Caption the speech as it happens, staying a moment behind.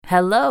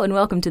Hello and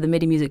welcome to the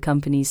MIDI Music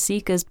Company's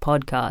CICAS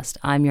podcast.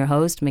 I'm your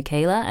host,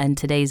 Michaela, and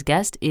today's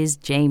guest is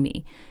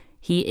Jamie.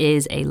 He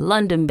is a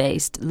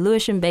London-based,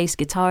 Lewisham-based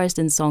guitarist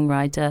and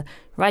songwriter,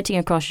 writing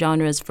across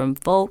genres from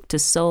folk to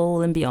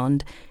soul and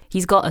beyond.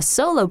 He's got a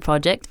solo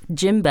project,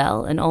 Jim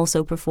Bell, and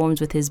also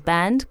performs with his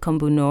band,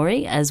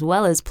 Kombunori, as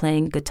well as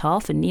playing guitar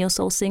for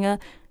neo-soul singer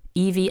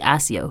Evie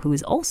Asio, who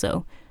is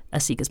also a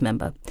CICAS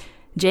member.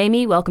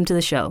 Jamie, welcome to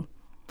the show.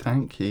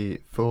 Thank you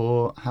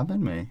for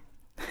having me.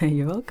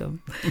 You're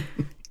welcome.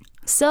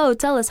 So,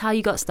 tell us how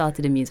you got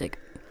started in music.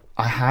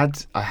 I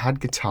had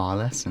guitar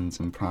lessons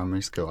in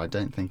primary school. I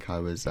don't think I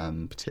was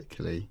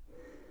particularly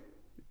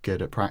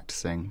good at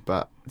practicing,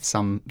 but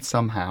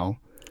somehow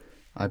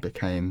I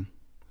became.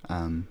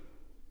 I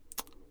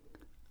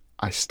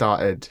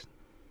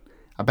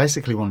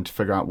basically wanted to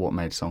figure out what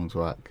made songs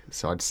work.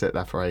 So I'd sit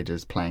there for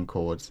ages playing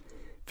chords,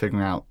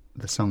 figuring out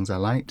the songs I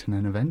liked, and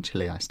then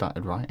eventually I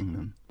started writing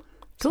them.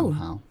 Cool.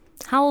 Somehow.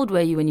 How old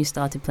were you when you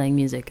started playing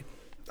music?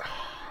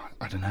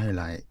 I don't know,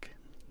 like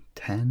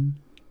 10,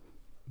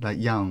 like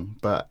young,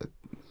 but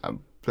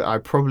I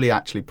probably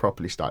actually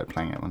properly started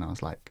playing it when I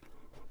was like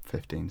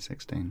 15,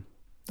 16.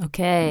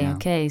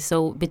 Okay.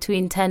 So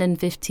between 10 and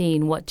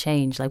 15, what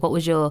changed? Like, what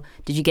was did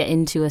you get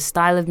into a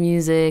style of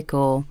music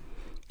or?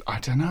 I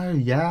don't know,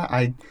 yeah.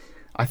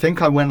 I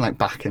think I went like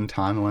back in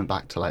time. I went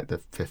back to like the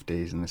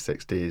 50s and the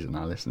 60s and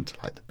I listened to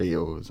like the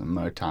Beatles and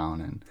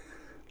Motown and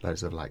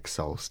loads of like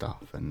soul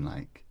stuff and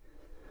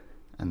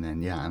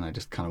then I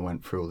just kind of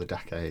went through all the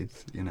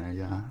decades,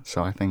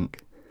 So I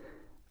think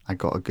I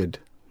got a good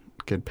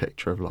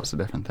picture of lots of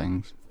different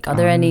things. Are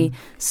there any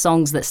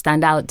songs that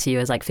stand out to you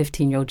as like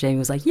 15-year-old Jamie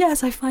was like,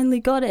 yes, I finally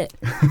got it?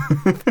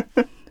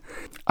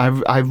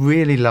 I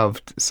really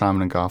loved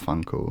Simon and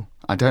Garfunkel.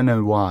 I don't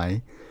know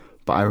why,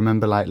 but I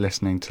remember like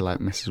listening to like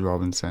Mrs.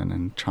 Robinson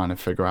and trying to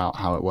figure out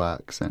how it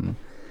works and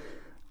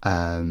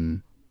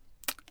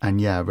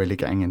really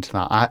getting into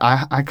that.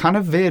 I kind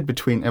of veered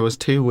between, it was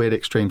two weird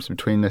extremes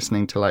between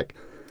listening to like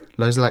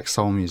loads of like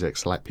soul music,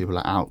 so like people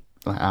like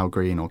Al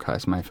Green or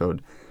Curtis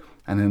Mayfield,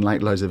 and then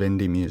like loads of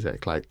indie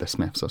music like the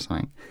Smiths or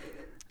something.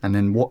 And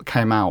then what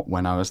came out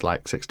when I was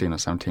like 16 or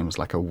 17 was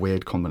like a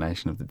weird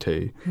combination of the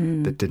two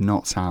that did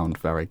not sound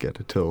very good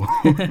at all.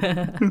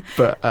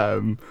 But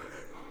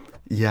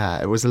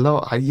it was a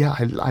lot.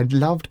 I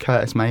loved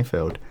Curtis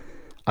Mayfield.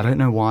 I don't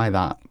know why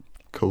that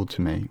called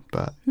to me,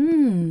 but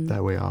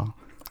there we are.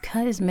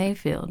 Curtis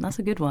Mayfield, that's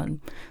a good one.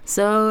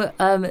 So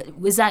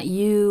was that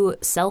you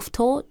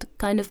self-taught,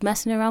 kind of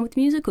messing around with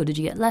music, or did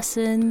you get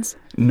lessons?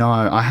 No,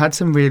 I had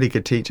some really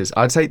good teachers.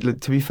 I'd say,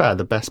 to be fair,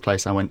 the best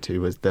place I went to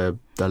was the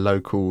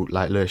local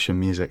like Lewisham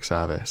music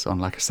service on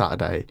like a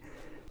Saturday.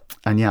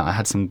 And I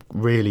had some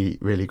really,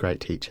 really great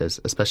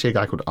teachers, especially a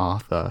guy called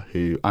Arthur,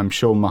 who I'm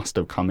sure must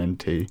have come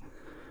into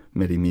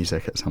MIDI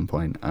music at some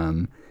point,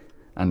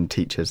 and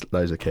teaches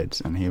loads of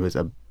kids. And he was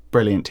a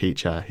brilliant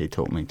teacher. He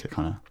taught me to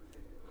kind of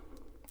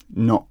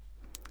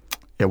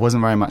it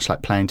wasn't very much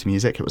like playing to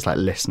music. It was like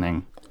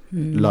listening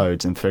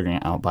loads and figuring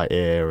it out by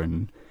ear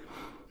and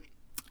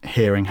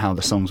hearing how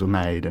the songs were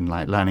made and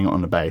like learning it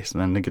on the bass and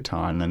then the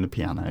guitar and then the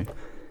piano.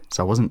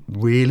 So I wasn't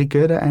really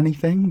good at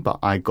anything, but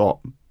I got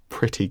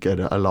pretty good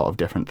at a lot of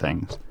different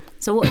things.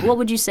 So what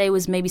would you say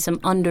was maybe some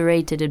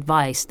underrated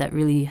advice that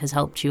really has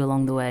helped you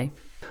along the way?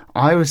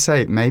 I would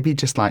say maybe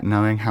just like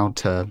knowing how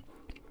to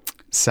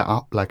set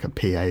up like a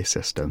PA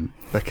system,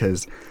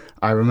 because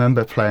I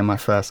remember playing my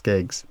first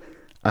gigs.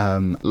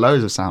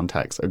 Loads of sound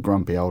techs are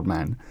grumpy old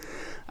men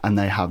and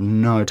they have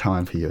no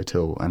time for you at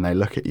all and they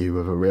look at you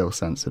with a real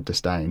sense of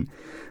disdain.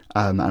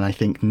 And I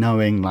think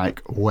knowing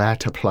like where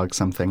to plug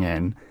something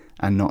in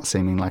and not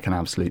seeming like an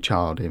absolute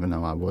child, even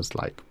though I was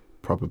like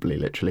probably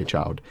literally a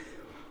child,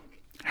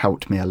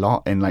 helped me a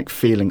lot in like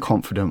feeling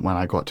confident when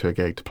I got to a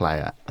gig to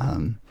play it.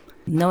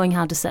 Knowing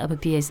how to set up a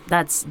PA,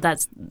 that's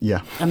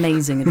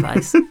amazing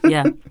advice.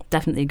 Yeah,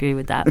 definitely agree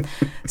with that.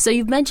 So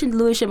you've mentioned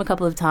Lewisham a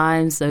couple of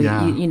times. So,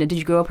 did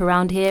you grow up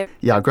around here?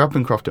 Yeah, I grew up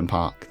in Crofton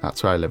Park.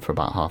 That's where I lived for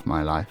about half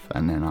my life.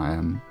 And then I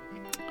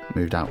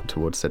moved out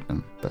towards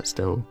Sydenham, but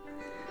still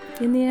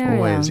in the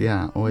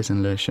area. Always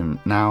in Lewisham.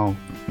 Now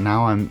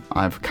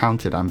I've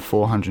counted, I'm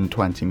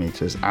 420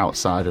 metres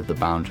outside of the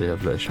boundary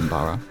of Lewisham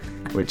Borough,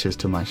 which is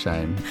to my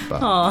shame.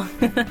 But I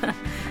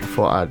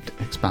thought I'd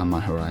expand my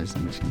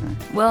horizons,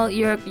 Well,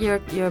 you're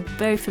a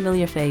very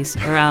familiar face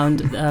around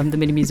the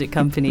MIDI Music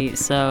Company,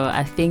 so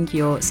I think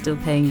you're still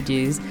paying your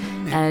dues.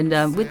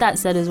 And with that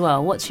said as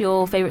well, what's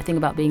your favourite thing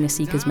about being a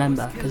CICAS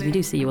member? Because we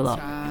do see you a lot.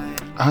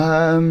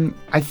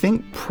 I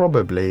think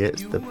probably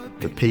it's the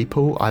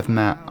people I've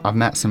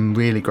met some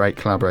really great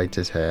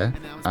collaborators here.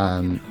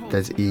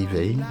 There's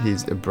Evie,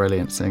 he's a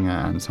brilliant singer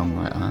and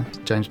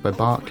songwriter. James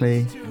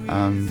Barclay,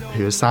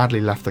 who has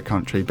sadly left the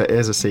country but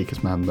is a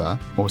CICAS member,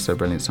 also a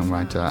brilliant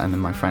songwriter. And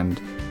then my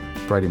friend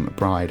Brady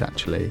McBride,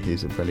 actually,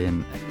 who's a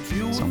brilliant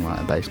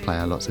songwriter, bass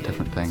player, lots of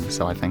different things.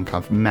 So I think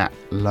I've met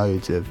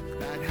loads of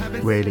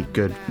really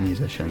good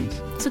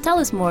musicians. So tell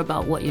us more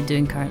about what you're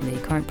doing currently,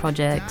 current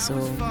projects or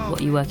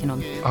what you're working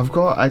on. I've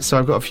got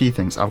a few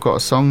things. I've got a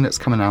song that's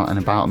coming out in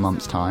about a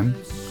month's time,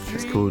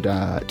 It's called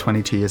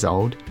 22 Years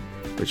Old,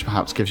 which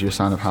perhaps gives you a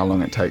sign of how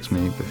long it takes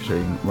me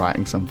between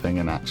writing something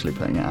and actually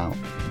putting it out.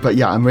 But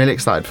yeah, I'm really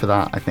excited for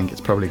that. I think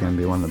it's probably going to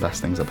be one of the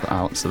best things I put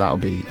out, so that'll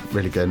be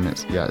really good. And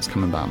it's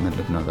coming out middle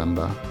of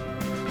November.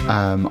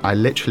 I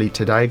literally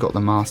today got the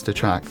master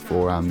track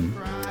for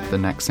the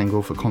next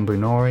single for Kombu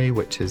Nori,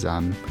 which is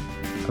a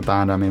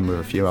band I'm in with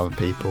a few other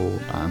people,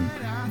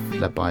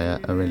 led by a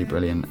really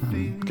brilliant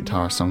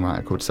guitarist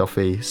songwriter called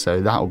Sophie.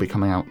 So that will be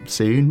coming out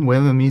soon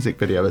with a music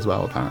video as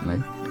well,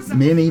 apparently.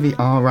 Me and Evie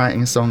are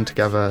writing a song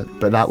together,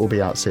 but that will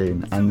be out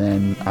soon. And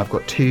then I've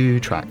got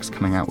 2 tracks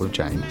coming out with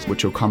James,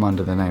 which will come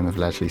under the name of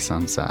Leslie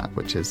Sunset,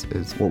 which is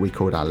what we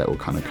called our little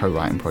kind of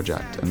co-writing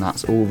project. And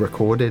that's all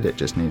recorded, it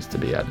just needs to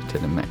be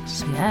edited and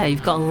mixed. Yeah,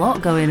 you've got a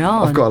lot going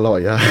on. I've got a lot,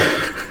 yeah.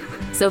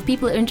 So if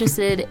people are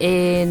interested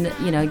in,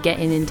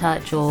 getting in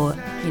touch or,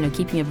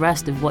 keeping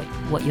abreast of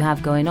what you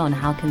have going on,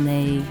 how can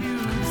they?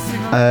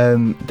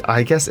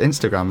 I guess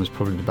Instagram is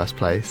probably the best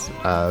place.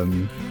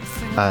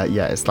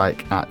 It's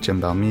like at Jim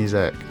Bell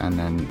Music, and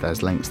then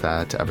there's links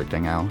there to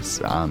everything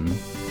else.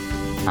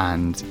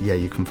 And yeah,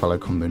 you can follow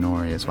Kombu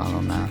Nori as well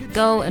on there.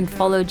 Go and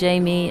follow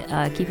Jamie,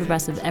 keep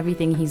abreast of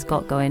everything he's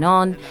got going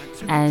on.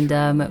 And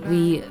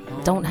we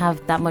don't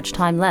have that much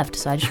time left,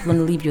 so I just want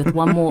to leave you with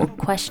one more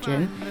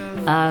question.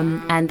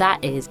 And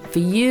that is, for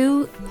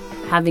you,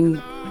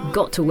 having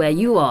got to where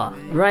you are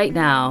right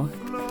now,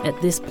 at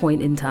this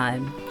point in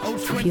time,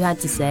 if you had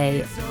to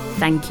say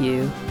thank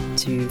you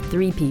to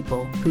 3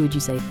 people, who would you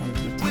say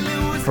thank you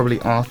to? Probably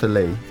Arthur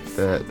Lee,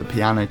 the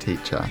piano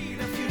teacher,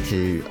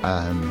 who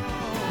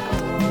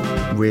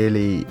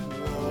really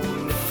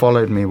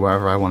followed me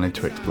wherever I wanted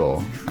to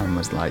explore and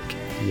was like,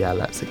 yeah,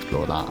 let's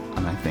explore that.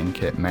 And I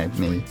think it made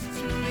me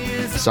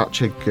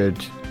such a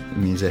good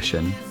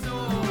musician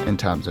in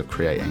terms of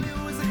creating.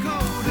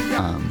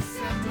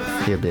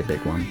 He'll be a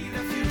big one.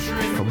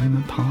 Probably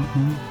my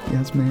partner,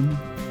 Yasmin.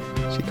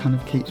 She kind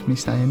of keeps me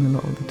sane a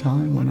lot of the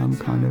time when I'm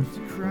kind of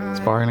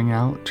spiraling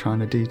out, trying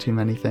to do too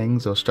many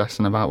things or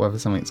stressing about whether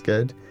something's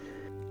good.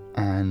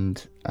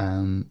 And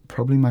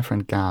probably my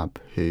friend Gab,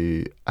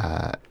 who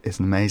is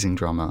an amazing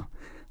drummer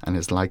and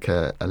is like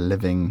a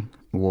living,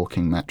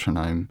 walking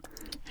metronome.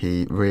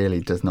 He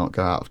really does not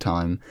go out of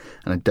time,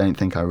 and I don't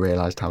think I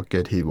realised how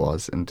good he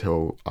was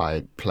until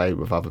I played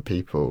with other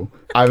people.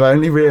 I've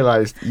only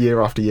realised year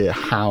after year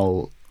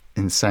how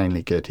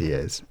insanely good he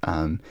is,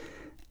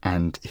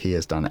 and he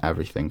has done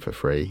everything for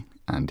free,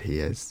 and he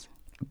is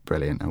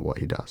brilliant at what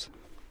he does.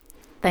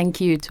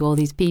 Thank you to all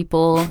these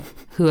people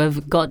who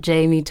have got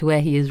Jamie to where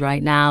he is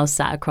right now,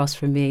 sat across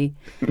from me.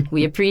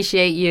 We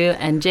appreciate you.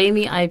 And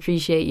Jamie, I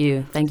appreciate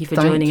you. Thank you for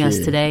joining us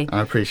today.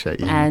 I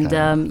appreciate you. And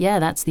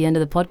that's the end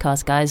of the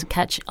podcast, guys.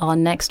 Catch our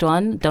next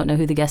one. Don't know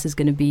who the guest is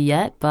going to be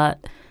yet, but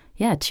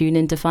yeah, tune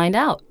in to find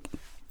out.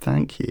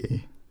 Thank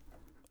you.